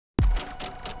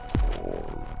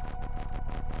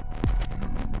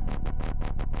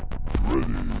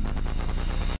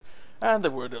And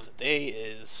the word of the day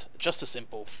is just a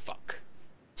simple fuck.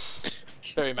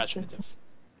 Very imaginative.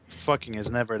 Fucking is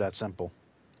never that simple.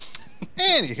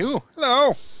 Anywho,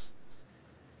 hello.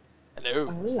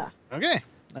 Hello. Hola. Okay.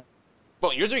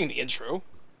 Well, you're doing the intro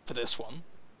for this one.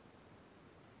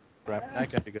 Crap, I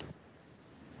can't be good.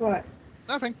 What?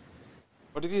 Nothing.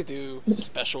 What did you do?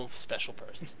 Special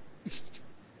person.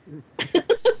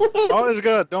 All is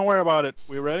good. Don't worry about it.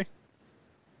 We ready?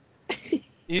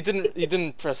 You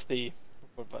didn't press the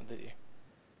record button, did you?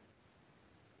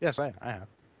 Yes, I have.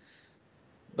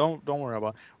 Don't worry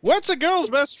about it. What's a girl's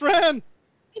best friend?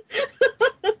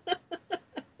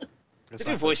 Did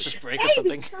your voice just break or Baby,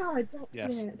 something? God, don't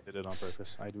Yes, do I it. did it on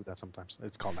purpose. I do that sometimes.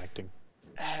 It's called acting.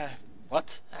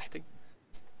 What? Acting?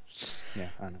 Yeah,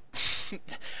 I know.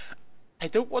 I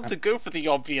don't want to go for the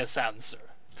obvious answer.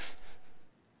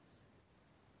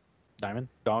 Diamond?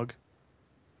 Dog?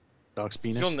 Dog's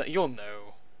penis? You'll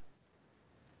know.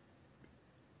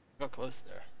 Got close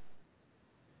there.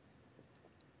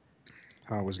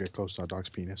 I always get close to a dog's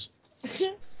penis.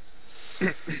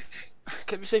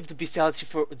 Can we save the bestiality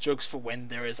jokes for when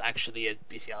there is actually a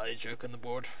bestiality joke on the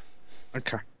board?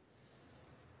 Okay.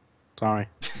 Sorry.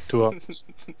 Too obvious.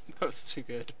 That was too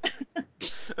good.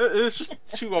 It was just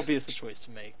too obvious a choice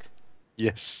to make.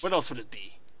 Yes. What else would it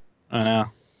be? I know.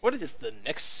 What is the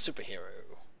next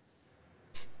superhero?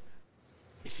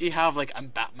 If you have like I'm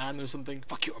Batman or something,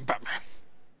 fuck you, I'm Batman.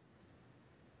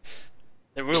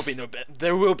 There will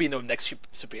be no next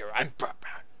superhero. I'm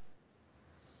Batman.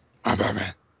 I'm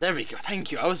Batman. There we go.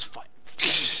 Thank you. I was fine.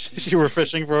 You were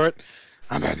fishing for it?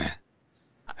 I'm Batman.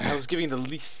 I was giving the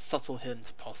least subtle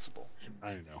hint possible.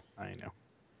 I know.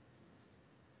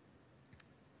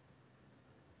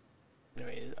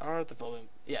 Anyway, are the volume?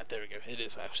 Yeah, there we go. It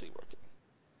is actually working.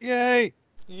 Yay!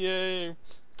 Yay!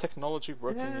 Technology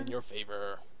working Yeah. in your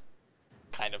favor.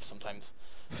 Kind of sometimes.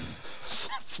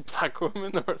 It's a black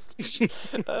woman or yeah,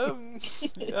 I'm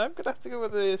gonna have to go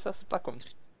with the sassy black woman.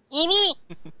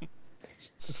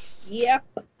 Yep.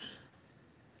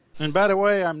 And by the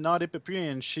way, I'm not a Peupui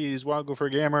and she's Wago for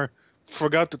Gamer.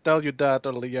 Forgot to tell you that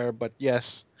earlier, but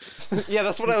yes. Yeah,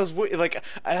 that's what I was like.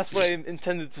 That's what I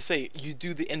intended to say. You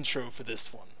do the intro for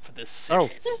this one, for this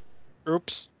series.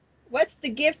 Oops. What's the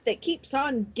gift that keeps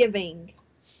on giving?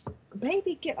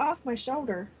 Baby, get off my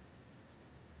shoulder.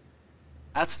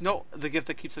 That's not the gift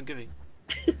that keeps on giving.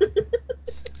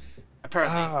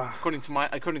 Apparently, according to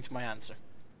my answer.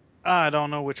 I don't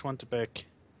know which one to pick.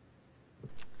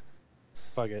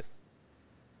 Fuck it.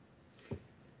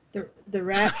 The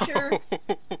rapture,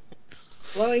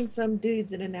 blowing some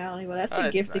dudes in an alley. Well, that's the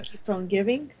That's gift that nice. keeps on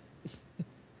giving.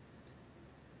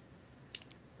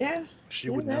 Yeah. She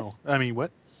Yeah, would know. that's- I mean,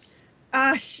 what?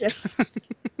 Ah, shit.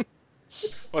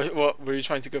 What were you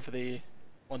trying to go for the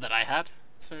one that I had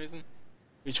for some reason?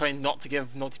 Were you trying not to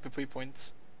give Naughty Peupui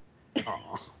points?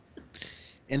 Aw.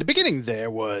 In the beginning, there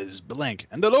was blank,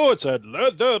 and the Lord said,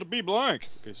 "Let there be blank."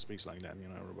 Because he speaks like that, you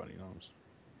know. Everybody knows.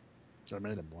 So I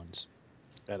made him once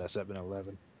at a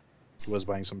 7-Eleven. He was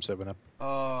buying some 7-Up.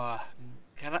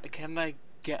 Can I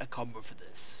get a combo for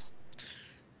this?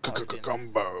 That would be nice.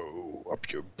 Combo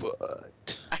up your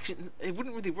butt. Actually, it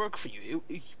wouldn't really work for you.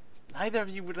 Neither of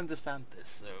you would understand this,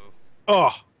 so.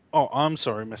 Oh, I'm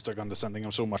sorry, Mr. Condescending.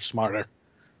 I'm so much smarter.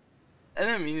 And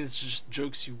I mean, it's just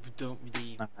jokes you don't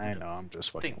really. I know. I'm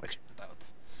just fucking think with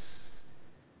about.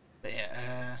 But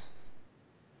yeah,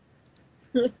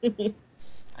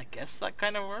 I guess that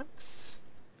kind of works.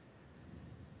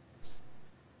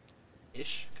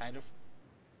 Ish, kind of.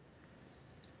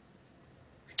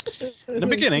 In the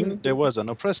beginning, there was an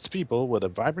oppressed people with a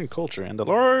vibrant culture, and the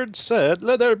Lord said,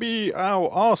 "Let there be how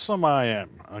awesome I am."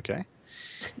 Okay.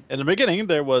 In the beginning,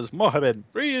 there was Mohammed,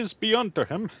 breeze be unto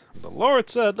him. And the Lord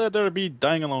said, "Let there be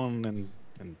dying alone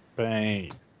and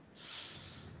pain."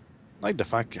 Like the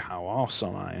fact how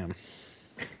awesome I am.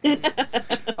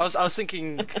 I was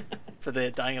thinking for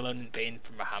the dying alone in pain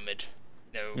from Muhammad.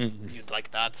 You'd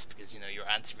like that because you're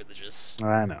anti-religious.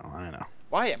 I know.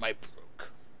 Why am I broke?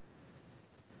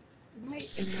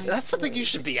 That's something you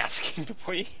should be asking the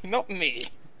boy, not me.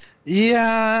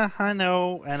 Yeah, I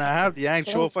know, and I have the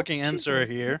actual fucking answer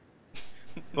here,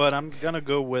 but I'm gonna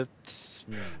go with.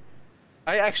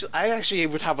 I actually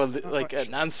would have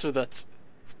an answer that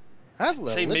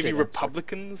say maybe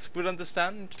Republicans would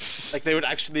understand, like they would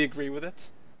actually agree with it.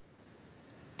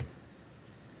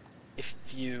 If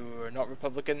you are not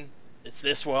Republican, it's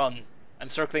this one. I'm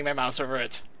circling my mouse over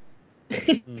it.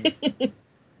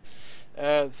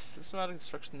 Systematic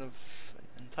destruction of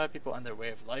entire people and their way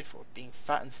of life, or being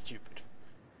fat and stupid.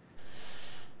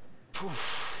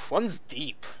 One's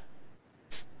deep.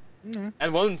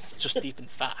 And one's just deep in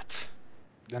fat.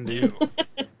 And you.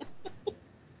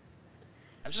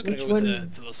 I'm just gonna go with the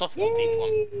philosophical deep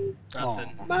one. Rather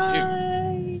than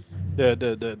Bye.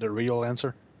 The real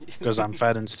answer. Because I'm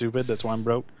fat and stupid, that's why I'm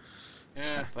broke.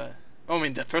 Yeah, but I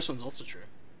mean the first one's also true.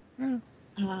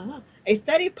 Yeah. A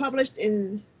study published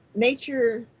in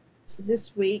Nature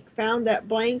this week found that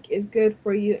blank is good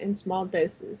for you in small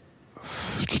doses.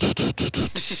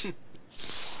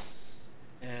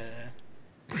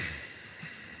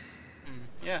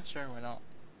 Yeah, sure, why not?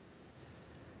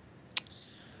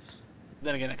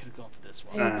 Then again, I could have gone for this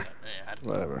one. Yeah,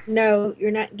 whatever. No,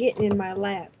 you're not getting in my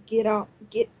lap. Get off.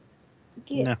 Get.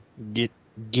 No, get.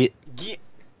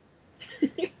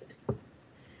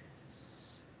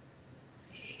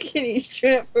 Getting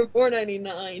shrimp for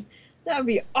 $4.99. That'd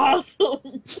be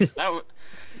awesome. That would.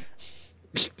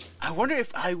 I wonder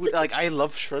if I would like. I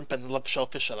love shrimp and love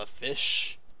shellfish. I love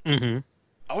fish. Mm-hmm.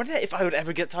 I wonder if I would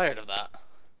ever get tired of that.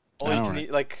 Or you can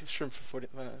eat like shrimp for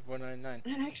 $4.99.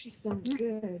 That actually sounds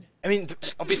good. I mean,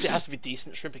 obviously it has to be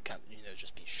decent shrimp. It can't,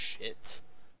 just be shit.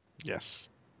 Yes.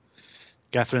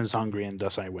 Catherine's hungry and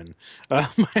thus I win.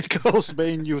 Michael's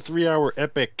Bane, you 3-hour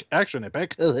epic, action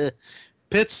epic,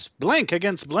 pits blank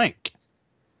against blank.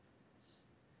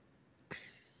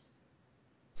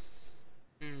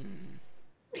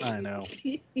 I know.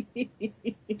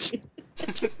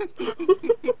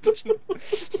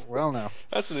 Well, no.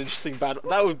 That's an interesting battle.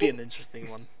 That would be an interesting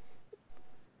one.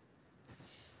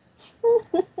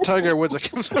 Tiger Woods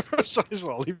against oversized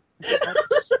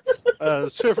lollipops.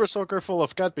 Surfer Soccer full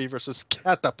of cat pee versus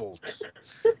catapults.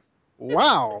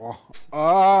 Wow.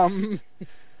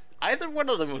 Either one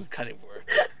of them would kind of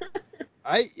work.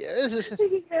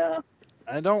 Yeah.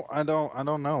 I don't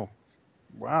know.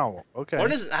 Wow. Okay.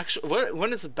 One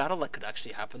is a battle that could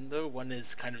actually happen though. One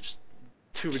is kind of just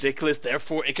too ridiculous.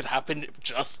 Therefore, it could happen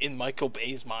just in Michael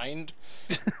Bay's mind.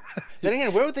 Then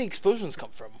again, where would the explosions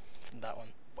come from that one?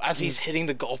 As he's hitting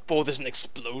the golf ball, there's an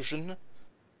explosion.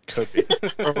 Could be,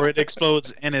 or it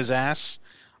explodes in his ass.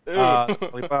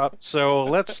 So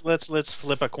let's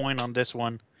flip a coin on this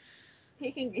one.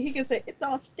 He can say it's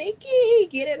all stinky.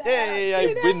 Get it out. Hey,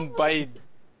 I win by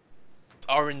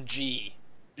RNG.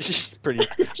 Pretty.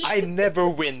 I never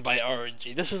win by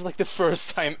RNG. This is like the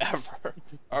first time ever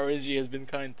RNG has been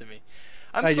kind to me.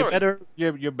 I'm sorry.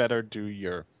 You better do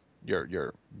your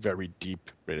very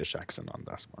deep British accent on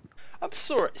this one. I'm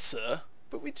sorry, sir,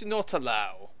 but we do not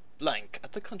allow blank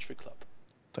at the country club.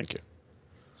 Thank you.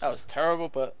 That was terrible,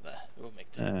 but we'll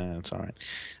make do. It's all right.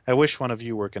 I wish one of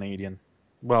you were Canadian.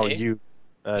 Well, hey? You,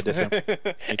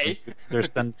 Difym. Hey?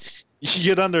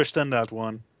 You'd understand that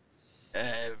one.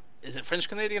 Is it French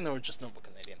Canadian or just normal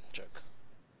Canadian joke?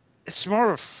 It's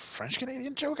more of a French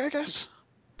Canadian joke, I guess.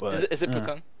 But is it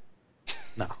Putin?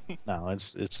 No,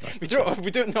 it's not.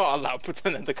 We do not allow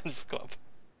Putin in the country club.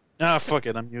 Ah, fuck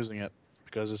it, I'm using it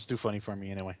because it's too funny for me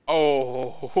anyway.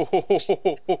 Oh,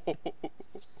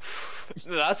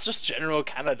 that's just general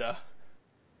Canada.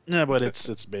 Yeah, but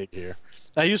it's big here.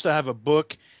 I used to have a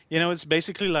book. It's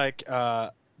basically like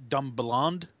dumb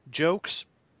blonde jokes,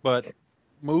 but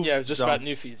moved. Yeah, just dumb. about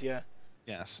Newfies. Yeah.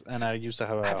 Yes, and I used to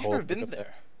have a I've whole. never been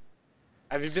there.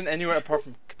 Have you been anywhere apart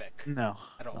from Quebec? No.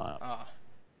 I don't.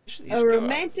 A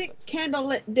romantic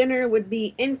candlelit dinner would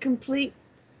be incomplete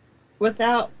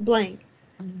without blank.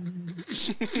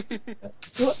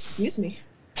 Oh, excuse me.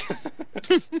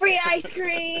 Free ice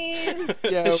cream.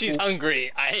 Yeah, she's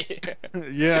hungry.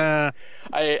 Yeah.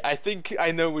 I think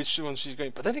I know which one she's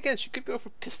going. But then again, she could go for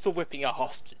pistol whipping a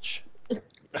hostage.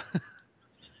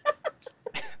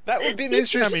 That would be an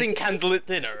interesting candlelit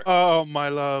dinner. Oh, my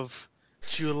love.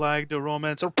 Do you like the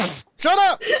romance? Or shut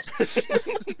up!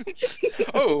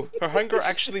 Oh, her hunger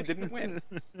actually didn't win.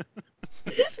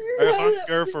 Her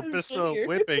hunger for pistol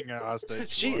whipping a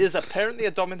hostage. She is apparently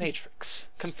a dominatrix.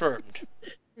 Confirmed.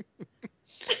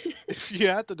 If you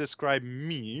had to describe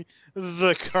me,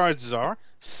 the cards are,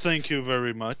 thank you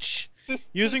very much,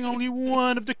 using only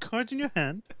one of the cards in your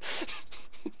hand.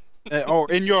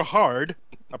 Or in your heart,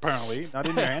 apparently. Not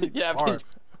in your hand, in your heart.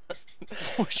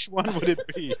 Which one would it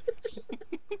be?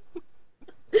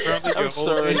 Apparently I'm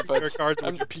sorry, but your cards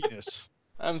with your penis.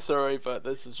 I'm sorry, but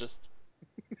this is just.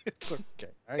 It's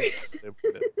okay. I live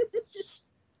with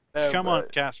it. Come on,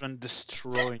 Catherine,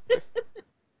 destroy.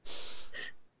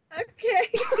 Okay.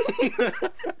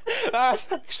 That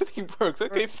actually works.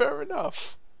 Okay, fair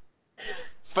enough.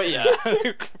 But yeah.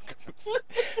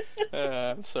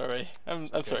 I'm sorry. I'm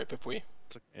sorry, Peupui.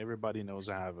 Okay. Everybody knows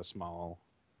I have a small.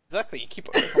 Exactly. You keep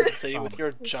compensating with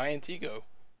your giant ego.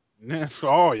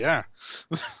 Oh yeah.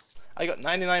 I got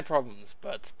 99 problems,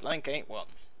 but blank ain't one.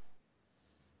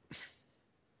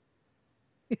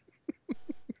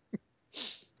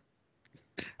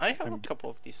 I have I'm a couple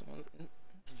of decent ones.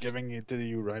 giving it to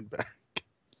you right back.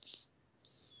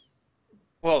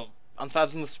 Well,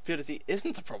 unfathomless stupidity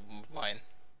isn't a problem of mine.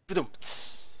 Ba-dum.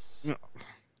 No,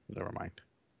 never mind.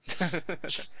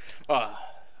 Oh,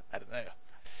 I don't know.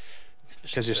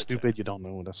 Because you're stupid, you don't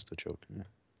know. That's the joke.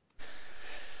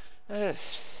 Yeah.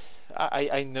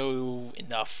 I know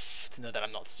enough to know that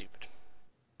I'm not stupid.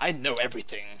 I know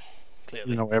everything,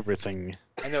 clearly. You know everything.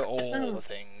 I know all the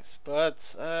things,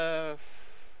 but I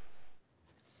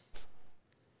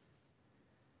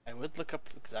would look up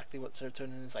exactly what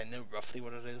serotonin is. I know roughly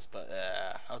what it is, but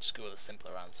I'll just go with a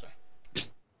simpler answer.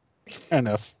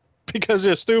 Enough. Because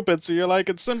you're stupid, so you like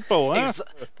it simple, huh?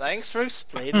 Thanks for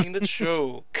explaining the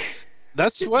joke.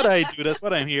 That's what I do. That's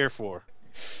what I'm here for.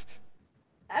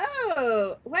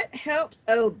 Oh, what helps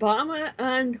Obama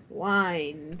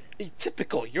unwind?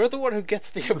 Typical. You're the one who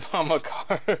gets the Obama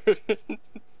card.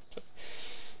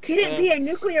 Could it be a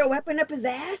nuclear weapon up his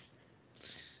ass?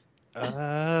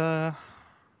 I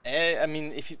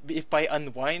mean, if by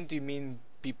unwind you mean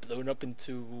be blown up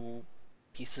into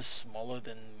pieces smaller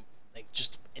than like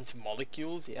just into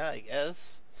molecules, yeah, I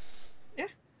guess. Yeah.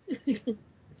 I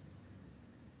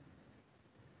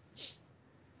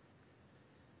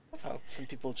love how some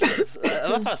people just. I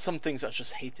love how some things are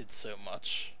just hated so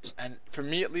much, and for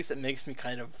me at least, it makes me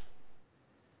kind of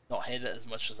not hate it as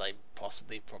much as I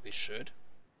probably should.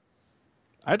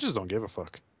 I just don't give a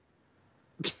fuck.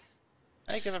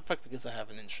 I give a fuck because I have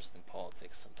an interest in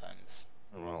politics sometimes.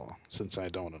 Well, since I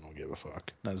don't give a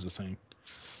fuck. That's the thing.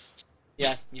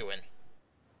 Yeah, you win.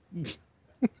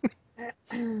 But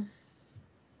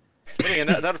again,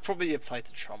 that would probably apply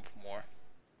to Trump more.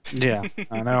 Yeah,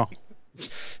 I know.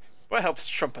 What helps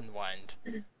Trump unwind?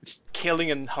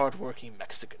 Killing a hard-working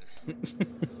Mexican.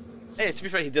 Hey, to be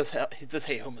fair, he does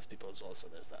hate homeless people as well, so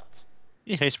there's that.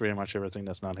 He hates pretty much everything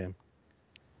that's not him.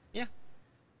 Yeah.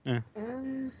 Yeah.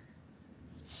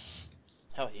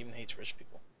 Hell, he even hates rich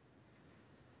people.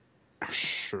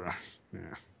 Sure.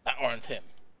 Yeah. That aren't him.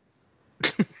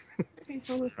 Okay,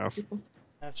 homeless people.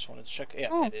 I just wanted to check.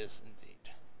 Yeah, it is indeed.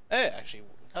 Hey, actually,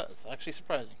 that's actually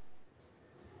surprising.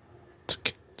 It's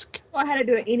okay. It's okay. Well, I had to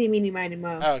do an eeny, meeny, miny,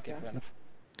 mo. Oh, okay, so. fair enough.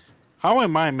 How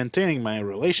am I maintaining my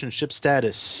relationship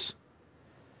status?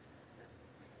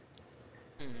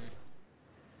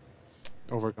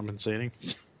 Overcompensating.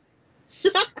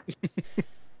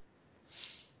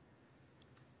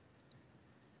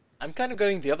 I'm kind of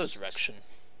going the other direction.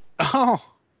 Oh!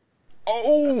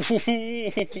 Oh!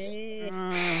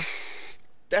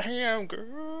 Damn,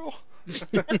 girl!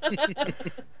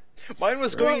 Mine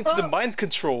was going into the mind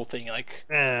control thing, like.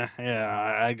 Yeah,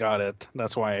 I got it.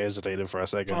 That's why I hesitated for a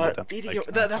second. But video,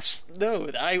 that's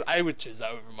no. I would choose that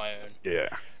over my own.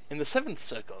 Yeah. In the seventh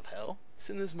circle of hell,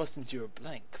 sinners must endure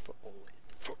blank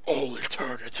for all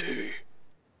eternity.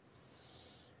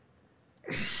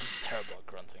 I'm terrible at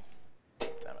grunting.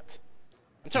 Damn it.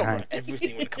 I'm terrible at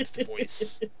everything when it comes to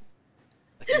voice.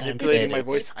 Like manipulating my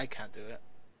voice, I can't do it.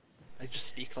 I just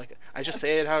speak like it. I just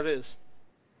say it how it is.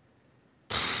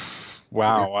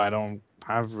 Wow, I don't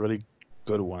have really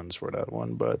good ones for that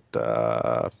one, but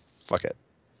fuck it.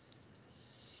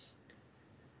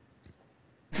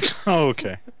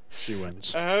 Okay, she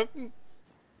wins.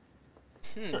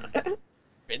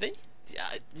 Really?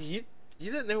 Yeah, you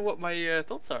don't know what my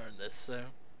thoughts are on this, so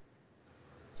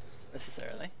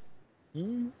necessarily.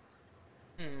 Yeah.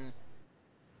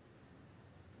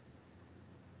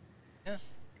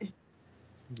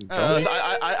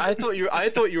 I thought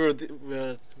you were that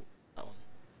one.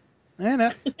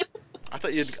 No. I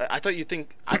thought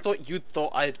you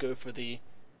thought I'd go for the.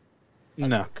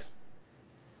 No.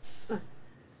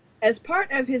 As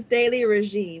part of his daily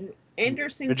regime,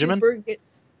 Anderson Cooper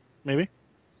gets maybe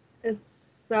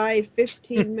aside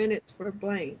 15 minutes for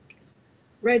blank.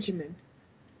 Regimen.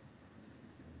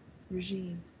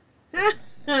 Regime.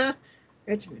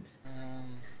 Regimen.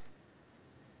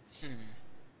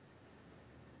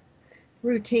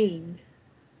 Routine.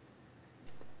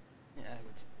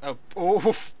 Yeah,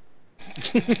 oh.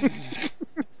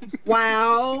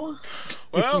 Wow.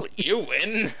 Well, you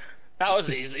win. That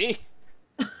was easy.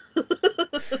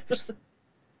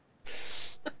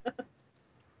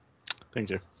 Thank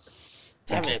you.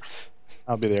 Damn it.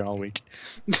 I'll be there all week.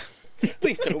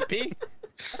 Please don't be.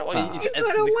 I don't want you He's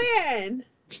gonna win.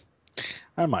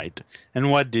 I might.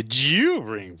 And what did you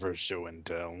bring for show and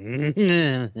tell?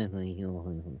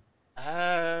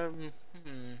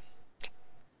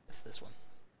 What's this one?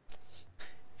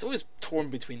 It's always torn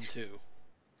between two.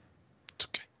 It's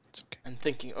okay. It's okay. I'm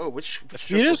thinking, oh, which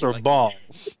fetus or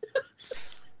balls?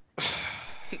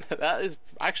 That is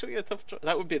actually a tough choice.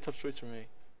 That would be a tough choice for me.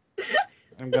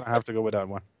 I'm gonna have to go with that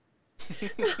one.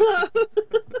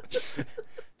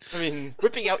 I mean,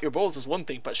 whipping out your balls is one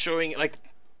thing, but showing, like,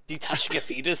 detaching a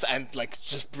fetus and, like,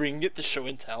 just bringing it to show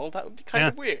and tell, that would be kind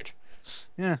of weird.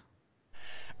 Yeah.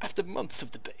 After months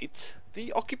of debate,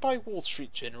 the Occupy Wall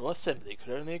Street General Assembly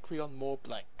could only agree on more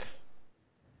blank.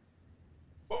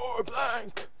 More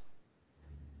blank!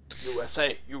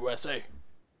 USA, USA.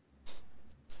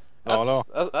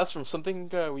 That's from something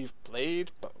we've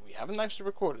played, but we haven't actually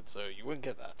recorded, so you wouldn't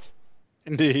get that.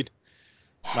 Indeed.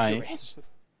 Nice.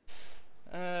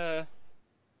 Oh,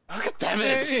 God damn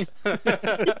it!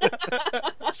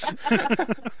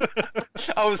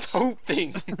 I was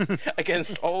hoping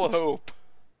against all hope.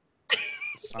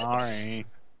 Sorry.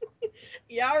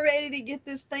 Y'all ready to get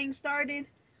this thing started?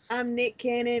 I'm Nick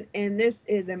Cannon, and this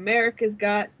is America's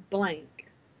Got Blank.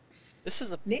 This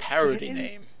is a Nick parody Cannon?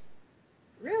 name.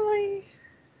 Really?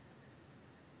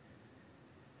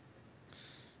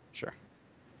 Sure.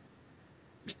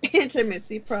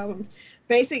 Intimacy problems.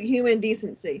 Basic human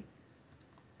decency.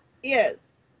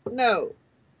 Yes. No.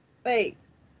 Wait.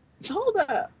 Hold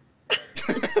up.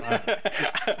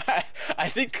 I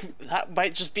think that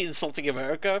might just be insulting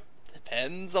America.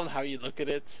 Depends on how you look at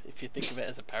it. If you think of it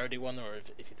as a parody one, or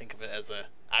if you think of it as a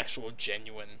actual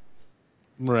genuine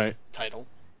title.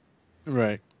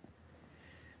 Right.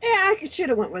 Yeah, I should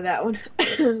have went with that one,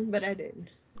 but I didn't.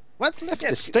 What left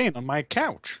a stain on my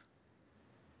couch?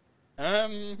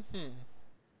 Hmm.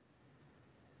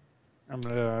 I'm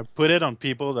gonna put it on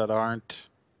people that aren't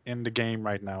in the game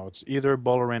right now. It's either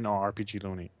Bowlerin or RPG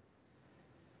Looney.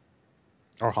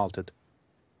 Or Halted.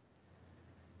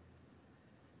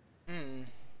 Hmm.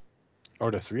 Or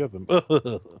the three of them.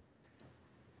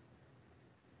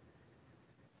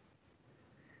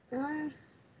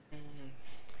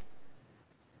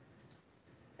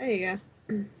 There you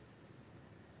go.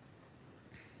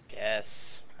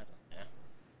 Guess.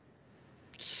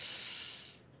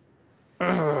 I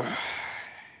don't know.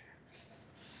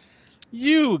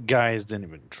 You guys didn't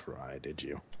even try, did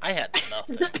you? I had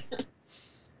nothing.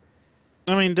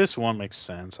 I mean, this one makes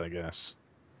sense, I guess.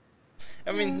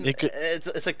 I mean,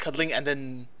 it's like cuddling, and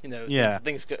then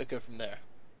things go from there.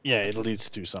 Yeah, it leads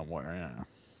to somewhere. Yeah.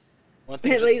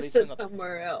 It leads to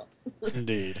somewhere else.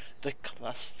 Indeed. The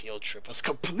class field trip was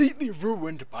completely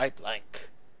ruined by blank.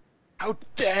 How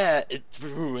dare it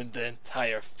ruin the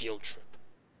entire field trip?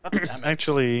 God damn it.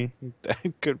 Actually, that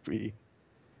could be.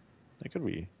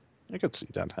 I could see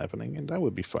that happening, and that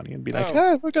would be funny, and be like,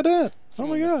 "Hey, look at that!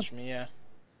 Someone oh my god!" Me, yeah.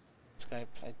 Skype,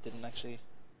 I didn't actually.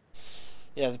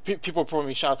 Yeah, people were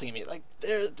probably shouting at me like,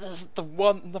 "There's the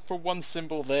number one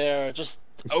symbol there. Just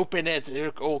open it." They're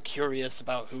all curious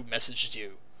about who messaged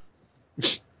you.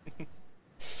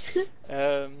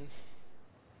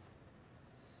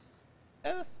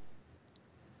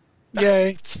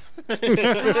 Yay!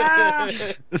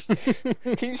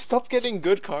 Can you stop getting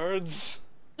good cards?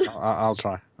 I'll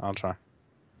try.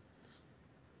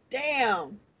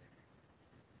 Damn.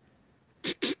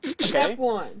 Okay. Step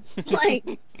 1,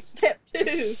 blank. Step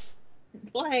 2,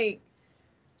 blank.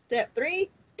 Step 3,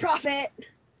 profit.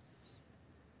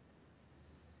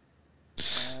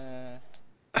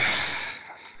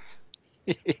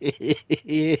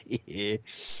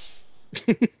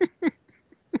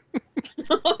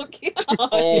 Oh, God.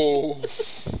 Oh.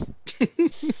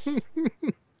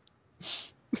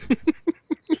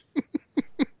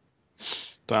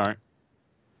 Sorry.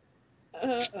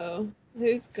 Uh-oh.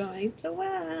 Who's going to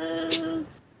win?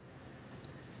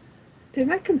 Did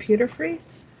my computer freeze?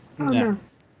 Oh, no.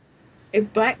 A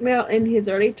black male in his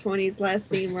early 20s last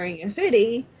seen wearing a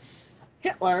hoodie.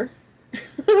 Hitler.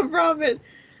 Robin.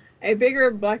 A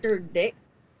bigger, blacker dick.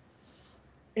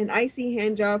 An icy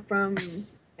handjob from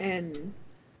an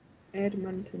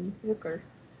Edmonton hooker.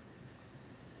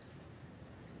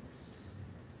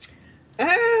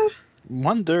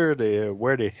 Wonder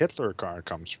where the Hitler card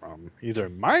comes from. Either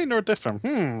mine or different.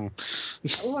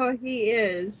 Well,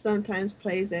 he sometimes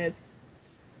plays as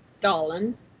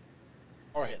Stalin.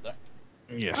 Or Hitler.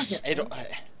 Yes.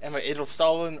 Am I Adolf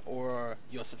Stalin or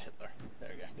Joseph Hitler? There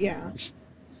we go. Yeah.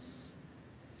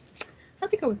 I have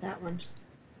to go with that one.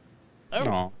 Oh.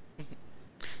 No.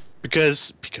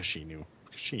 Because she knew.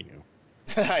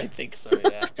 I think so,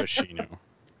 yeah. Because she knew.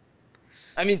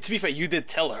 I mean, to be fair, you did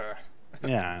tell her.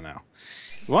 Yeah, I know.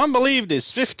 You won't believe this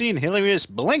 15 hilarious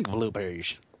blank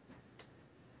bloopers.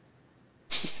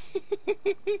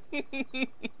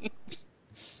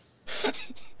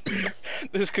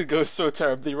 This could go so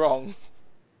terribly wrong.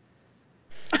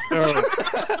 Oh.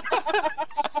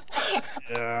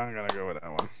 Yeah, I'm gonna go with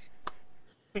that one.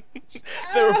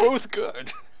 They were both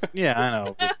good. Yeah, I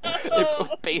know. They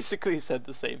both basically said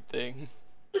the same thing.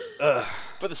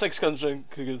 But the sex conjuring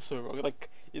could go so wrong. Like,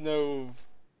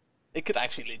 it could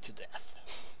actually lead to death.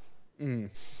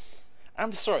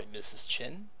 I'm sorry, Mrs.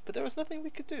 Chin, but there was nothing we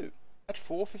could do. At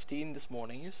 4:15 this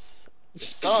morning, your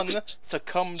son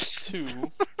succumbed to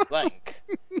blank.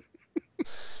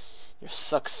 Your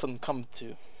son succumbed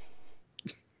to.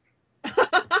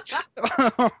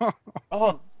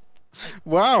 Oh,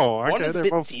 wow. one Okay, is a they're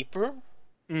bit both... deeper.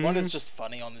 One is just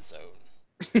funny on its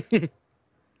own.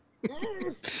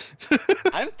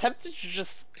 I'm tempted to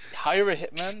just hire a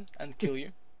hitman and kill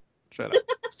you. Shut up.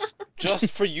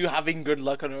 Just for you having good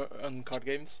luck on card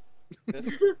games. Yes.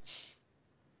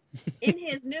 In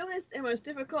his newest and most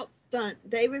difficult stunt,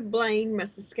 David Blaine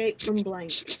must escape from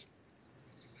blank.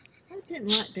 I didn't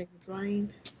like David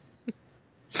Blaine.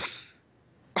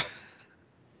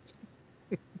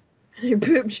 A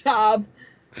poop job.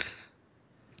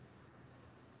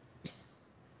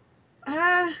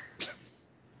 Yeah,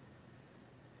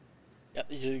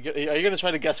 are you gonna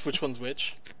try to guess which one's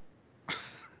which?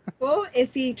 Well,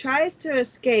 if he tries to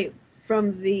escape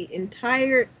from the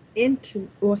entire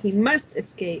well, he must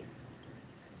escape.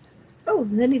 Oh,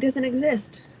 then he doesn't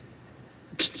exist.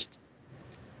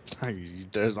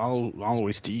 There's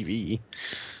always TV.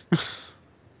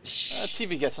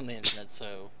 TV gets on the internet,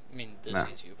 so I mean, there's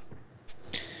YouTube.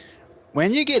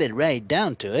 When you get it right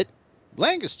down to it,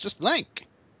 blank is just blank.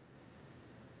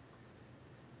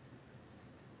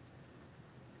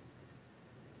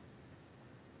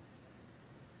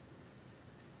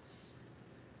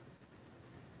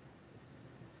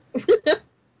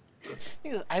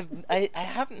 I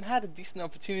haven't had a decent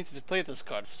opportunity to play this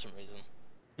card for some reason.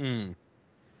 I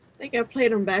think I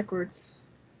played them backwards.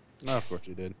 No, of course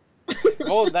you did.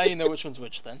 Well, now you know which one's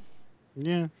which then.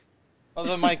 Yeah.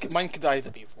 Although mine could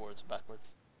either be forwards or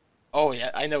backwards. Oh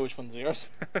yeah, I know which one's yours.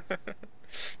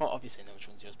 Well, obviously I know which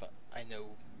one's yours, but I know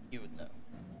you would know.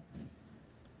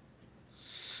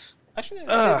 Actually,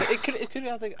 no, it could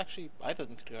either, actually either of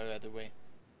them could go either way.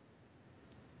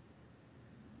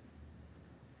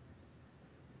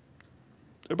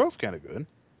 They're both kind of good,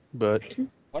 but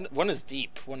one is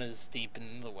deep in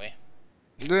another way.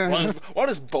 yeah. One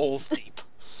is balls deep.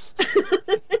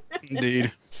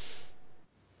 Indeed.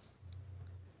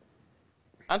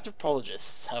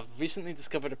 Anthropologists have recently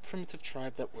discovered a primitive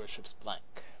tribe that worships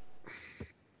blank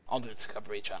on the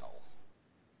Discovery Channel.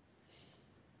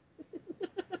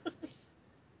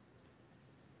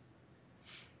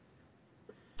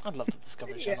 I love the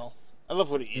Discovery Channel. I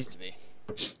love what it used to be.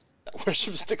 That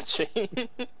worships Dick Cheney.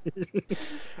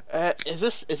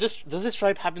 Does this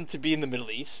tribe happen to be in the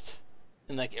Middle East?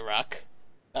 In like Iraq?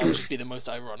 That would just be the most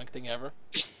ironic thing ever.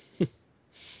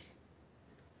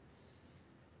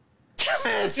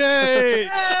 Yay!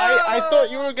 I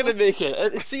thought you were gonna make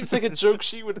it. It seems like a joke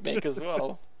she would make as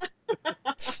well.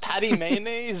 Patty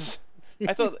mayonnaise?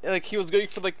 I thought like he was going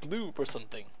for like lube or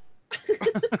something.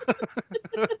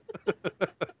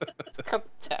 God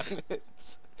damn it.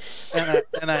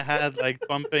 And I had like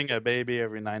pumping a baby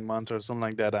every 9 months or something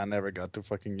like that. I never got to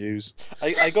fucking use.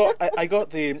 I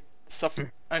got the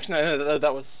suffer. Actually, no,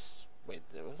 that was. Wait,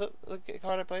 was that the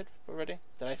card I played already?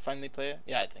 Did I finally play it?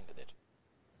 Yeah, I think I did.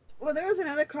 Well, there was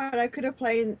another card I could have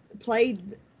played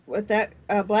with that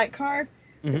black card.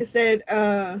 Mm-hmm. It said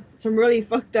some really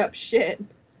fucked up shit.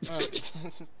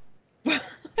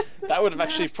 That would have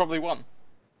actually probably won.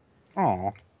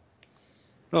 Oh.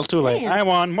 Well, too late. Man. I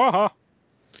won. Waha.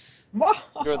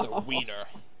 You're the wiener.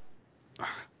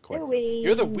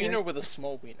 You're the wiener with a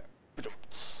small wiener.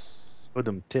 Put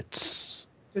them tits.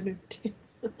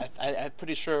 I'm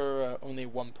pretty sure only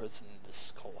one person in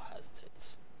this call has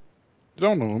tits. You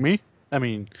don't know me. I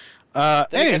mean,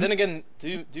 then again,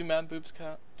 do man boobs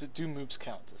count? Do moobs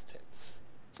count as tits?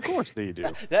 Of course they do.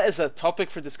 That is a topic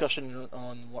for discussion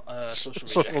on social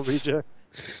rejects. Social reject.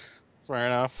 Fair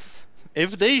enough.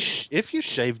 If you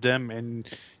shave them and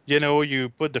you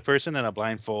put the person in a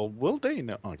blindfold, will they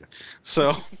know? Okay.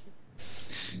 So,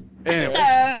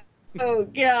 anyway. Oh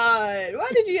God! Why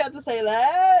did you have to say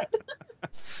that?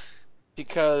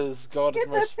 Because God is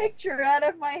Get the picture out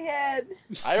of my head.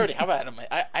 I already have it out of my.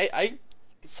 I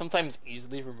sometimes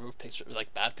easily remove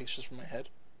bad pictures from my head.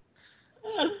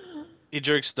 He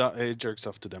jerks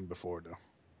off to them before though.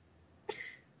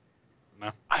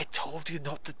 No. I told you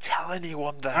not to tell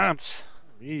anyone that.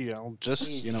 I'll just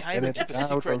you can't even keep a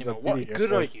secret anymore. What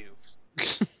good are you?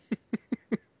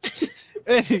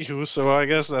 Anywho, so I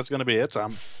guess that's gonna be it.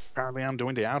 Apparently I'm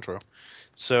doing the outro.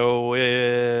 So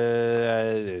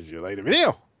if you like the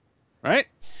video, right?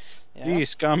 Yeah.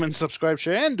 Please comment, subscribe,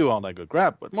 share, and do all that good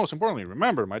crap. But most importantly,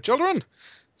 remember, my children,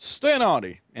 stay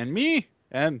naughty, and me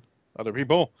and other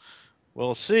people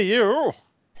will see you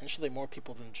potentially more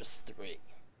people than just 3.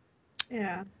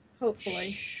 Yeah,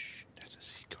 hopefully. Shh, that's a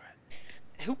secret.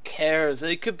 Who cares?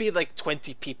 It could be like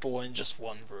 20 people in just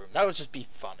one room. That would just be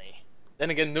funny.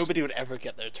 Then again, nobody would ever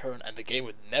get their turn, and the game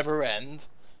would never end.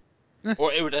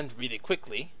 Or it would end really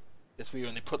quickly, because we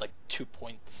only put like 2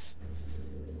 points.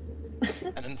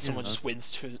 And then someone just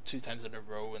wins two times in a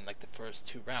row in like the first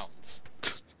 2 rounds.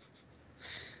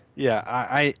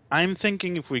 Yeah, I'm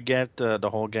thinking if we get the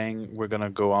whole gang, we're gonna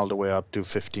go all the way up to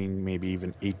 15, maybe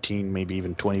even 18, maybe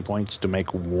even 20 points to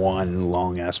make one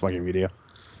long ass fucking video.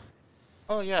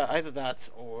 Oh yeah, either that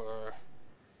or,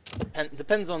 and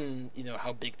depends on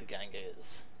how big the gang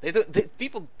is.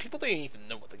 People don't even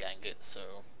know what the gang is, so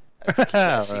let's keep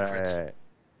that a secret. Right.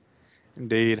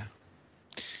 Indeed.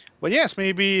 But yes,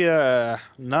 maybe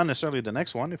not necessarily the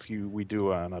next one if we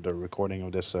do another recording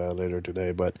of this later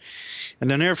today, but in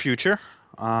the near future,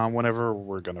 whenever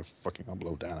we're gonna fucking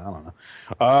upload that, I don't know.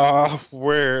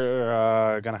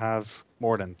 We're gonna have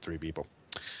more than 3 people.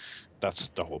 That's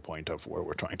the whole point of what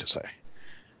we're trying to say,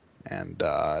 and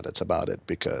that's about it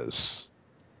because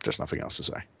there's nothing else to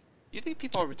say. You think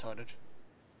people are retarded?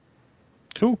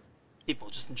 Who?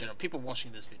 People, just in general. People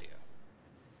watching this video.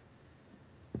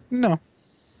 No.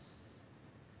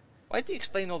 Why do you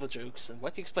explain all the jokes, and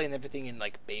why do you explain everything in,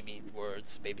 like, baby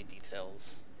words, baby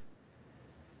details?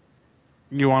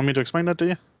 You want me to explain that to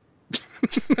you?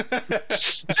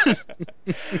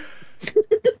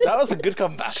 That was a good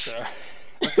comeback, sir.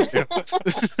 I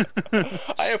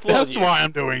applaud That's you. why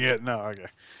I'm doing it. No, okay.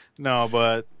 No,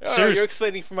 but seriously, you're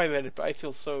explaining for my minute, but I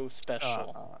feel so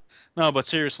special. No, but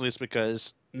seriously, it's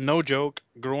because, no joke,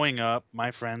 growing up,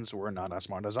 my friends were not as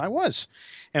smart as I was.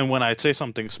 And when I'd say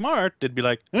something smart, they'd be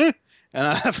like, eh? And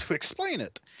I'd have to explain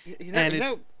it. You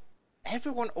know,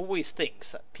 everyone always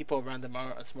thinks that people around them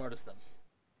aren't as smart as them.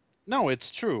 No,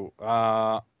 it's true.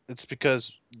 It's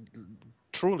because,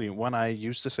 truly, when I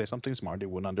used to say something smart, they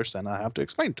wouldn't understand. I have to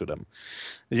explain to them.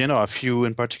 A few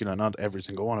in particular, not every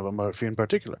single one of them, but a few in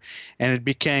particular. And it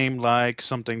became like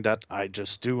something that I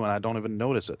just do, and I don't even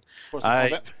notice it.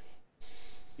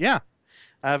 Yeah.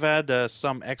 I've had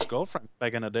some ex-girlfriends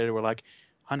back in the day that were like,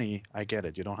 honey, I get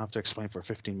it. You don't have to explain for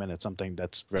 15 minutes something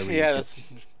that's very that's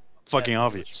fucking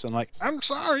obvious. And like, I'm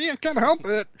sorry, I can't help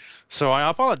it. So I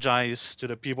apologize to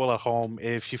the people at home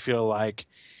if you feel like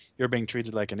you're being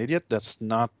treated like an idiot. That's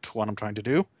not what I'm trying to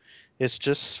do. It's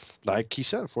just, like he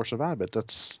said, force of habit.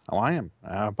 That's how I am.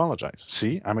 I apologize.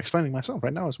 See, I'm explaining myself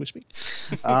right now as we speak.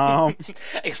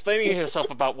 Explaining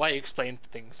yourself about why you explain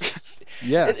things.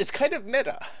 Yes. It's kind of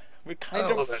meta. We're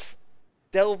kind of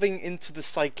delving into the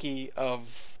psyche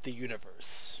of the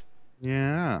universe.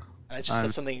 Yeah. And I just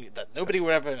said something that nobody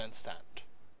would ever understand.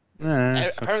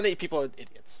 Apparently, people are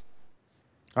idiots.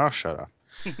 Oh, shut up.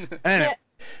 Anyway.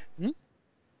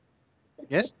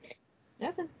 Yes?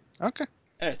 Nothing. Okay.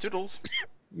 Toodles.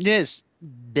 Yes.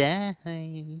 Bye.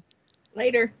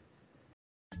 Later.